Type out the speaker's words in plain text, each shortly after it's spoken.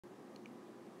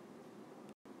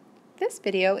This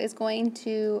video is going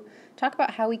to talk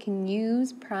about how we can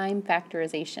use prime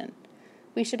factorization.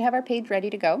 We should have our page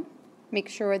ready to go. Make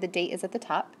sure the date is at the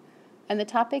top, and the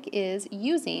topic is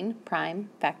using prime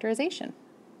factorization.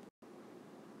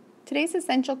 Today's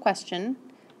essential question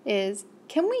is,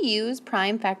 can we use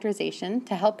prime factorization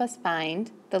to help us find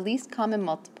the least common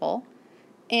multiple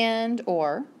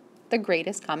and/or the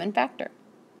greatest common factor?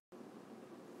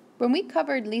 When we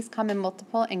covered least common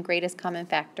multiple and greatest common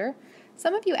factor,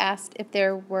 some of you asked if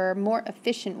there were more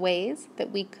efficient ways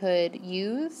that we could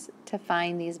use to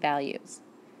find these values.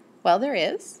 Well, there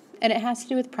is, and it has to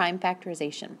do with prime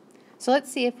factorization. So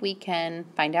let's see if we can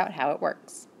find out how it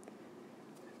works.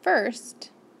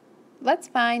 First, let's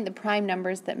find the prime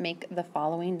numbers that make the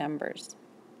following numbers.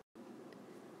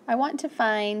 I want to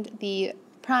find the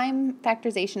prime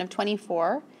factorization of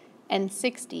 24 and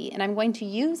 60, and I'm going to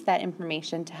use that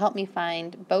information to help me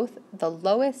find both the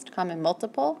lowest common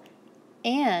multiple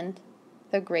and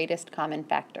the greatest common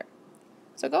factor.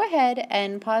 So go ahead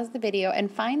and pause the video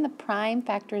and find the prime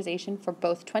factorization for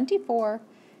both 24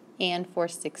 and for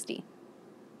 60.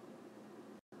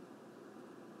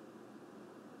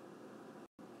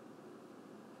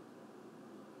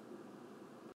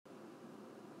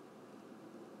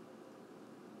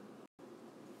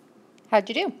 How'd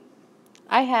you do?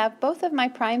 I have both of my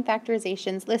prime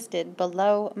factorizations listed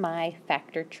below my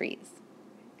factor trees.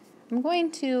 I'm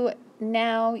going to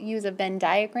now use a Venn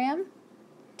diagram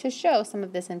to show some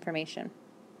of this information.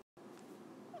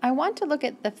 I want to look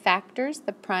at the factors,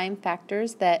 the prime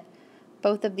factors that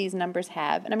both of these numbers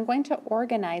have, and I'm going to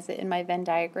organize it in my Venn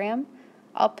diagram.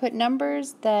 I'll put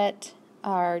numbers that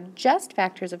are just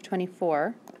factors of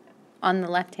 24 on the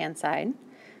left-hand side,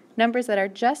 numbers that are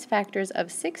just factors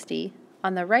of 60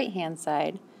 on the right-hand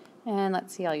side, and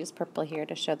let's see, I'll use purple here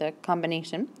to show the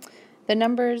combination. The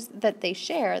numbers that they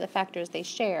share, the factors they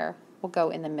share, will go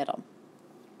in the middle.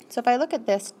 So if I look at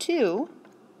this, 2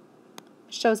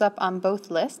 shows up on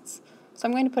both lists, so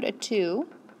I'm going to put a 2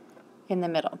 in the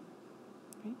middle.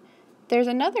 There's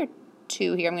another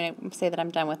 2 here. I'm going to say that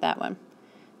I'm done with that one.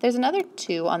 There's another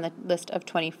 2 on the list of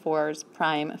 24's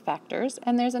prime factors,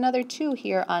 and there's another 2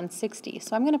 here on 60,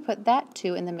 so I'm going to put that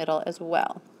 2 in the middle as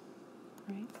well.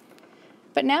 Right?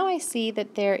 But now I see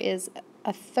that there is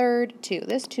a third 2,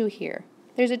 this 2 here.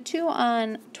 There's a 2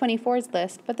 on 24's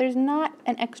list, but there's not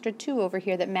an extra 2 over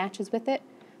here that matches with it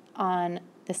on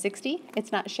the 60.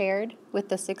 It's not shared with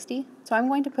the 60, so I'm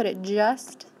going to put it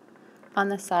just on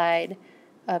the side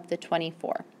of the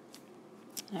 24.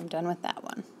 I'm done with that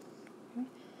one. Okay.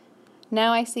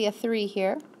 Now I see a 3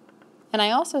 here, and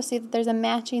I also see that there's a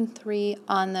matching 3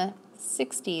 on the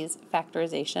 60's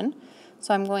factorization,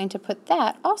 so I'm going to put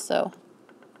that also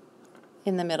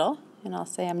in the middle, and I'll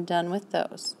say I'm done with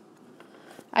those.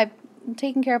 I've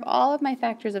taken care of all of my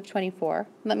factors of 24.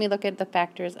 Let me look at the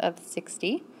factors of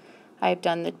 60. I've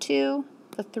done the 2,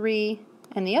 the 3,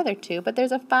 and the other 2, but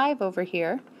there's a 5 over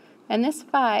here, and this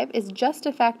 5 is just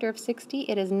a factor of 60.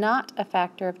 It is not a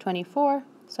factor of 24,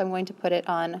 so I'm going to put it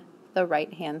on the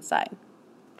right-hand side.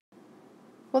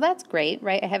 Well, that's great,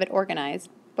 right? I have it organized,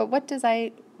 but what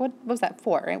was that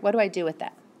for, right? What do I do with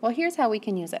that? Well, here's how we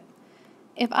can use it.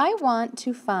 If I want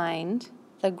to find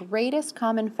the greatest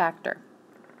common factor,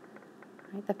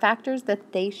 right, the factors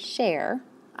that they share,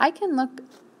 I can look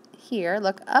here,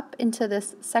 look up into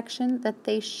this section that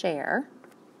they share,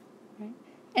 right,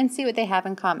 and see what they have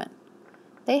in common.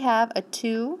 They have a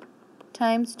 2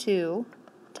 times 2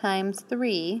 times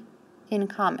 3 in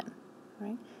common.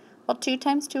 Right? Well, 2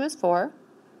 times 2 is 4,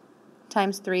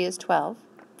 times 3 is 12.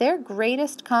 Their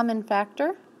greatest common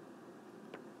factor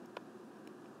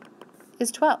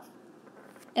is 12.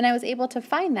 And I was able to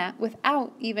find that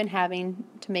without even having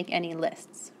to make any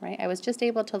lists, right? I was just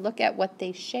able to look at what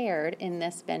they shared in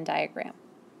this Venn diagram.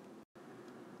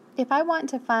 If I want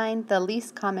to find the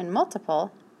least common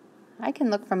multiple, I can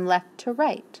look from left to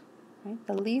right. Right?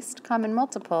 The least common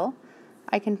multiple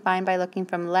I can find by looking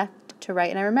from left to right,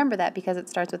 and I remember that because it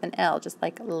starts with an L, just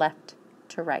like left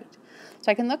to right.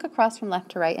 So I can look across from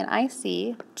left to right, and I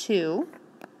see 2,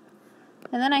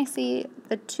 and then I see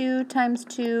the 2 times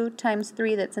 2 times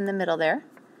 3 that's in the middle there,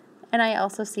 and I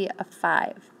also see a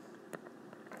 5.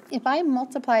 If I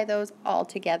multiply those all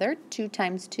together, 2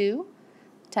 times 2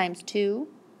 times 2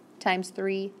 times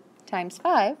 3 times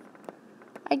 5,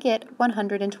 I get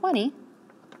 120,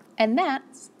 and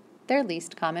that's their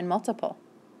least common multiple.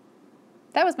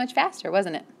 That was much faster,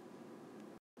 wasn't it?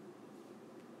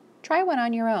 Try one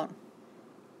on your own.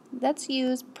 Let's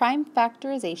use prime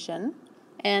factorization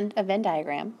and a Venn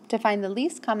diagram to find the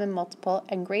least common multiple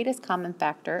and greatest common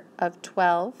factor of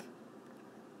 12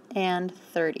 and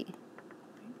 30.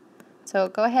 So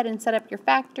go ahead and set up your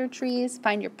factor trees,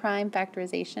 find your prime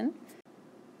factorization,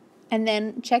 and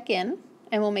then check in,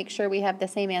 and we'll make sure we have the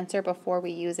same answer before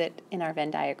we use it in our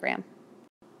Venn diagram.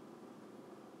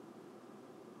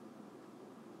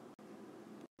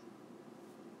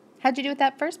 How'd you do with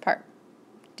that first part?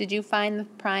 Did you find the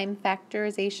prime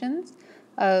factorizations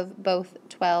of both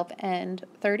 12 and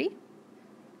 30?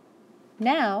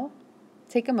 Now,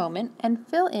 take a moment and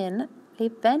fill in a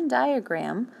Venn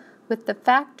diagram with the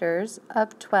factors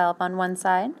of 12 on one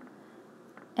side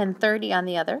and 30 on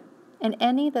the other, and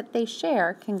any that they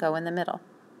share can go in the middle.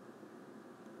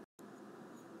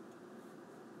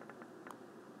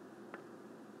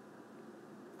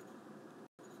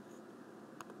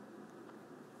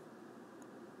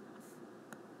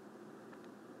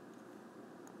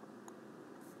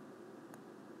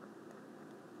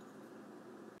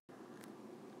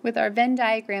 With our Venn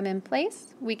diagram in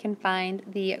place, we can find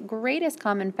the greatest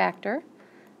common factor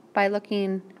by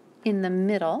looking in the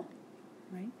middle.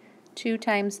 Right? 2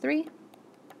 times 3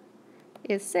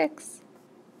 is 6.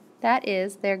 That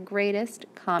is their greatest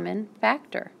common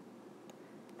factor.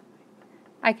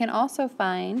 I can also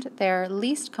find their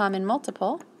least common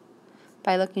multiple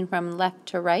by looking from left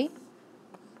to right.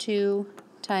 2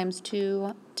 times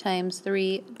 2 times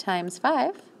 3 times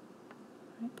 5.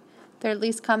 Their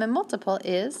least common multiple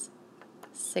is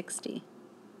 60.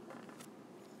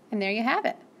 And there you have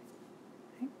it.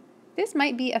 This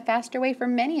might be a faster way for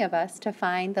many of us to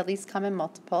find the least common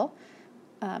multiple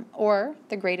or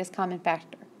the greatest common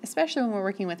factor, especially when we're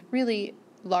working with really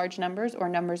large numbers or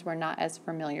numbers we're not as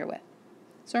familiar with.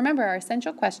 So remember, our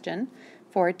essential question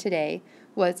for today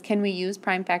was, can we use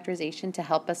prime factorization to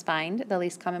help us find the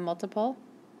least common multiple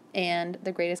and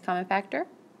the greatest common factor?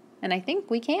 And I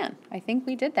think we can. I think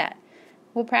we did that.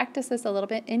 We'll practice this a little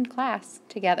bit in class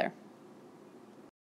together.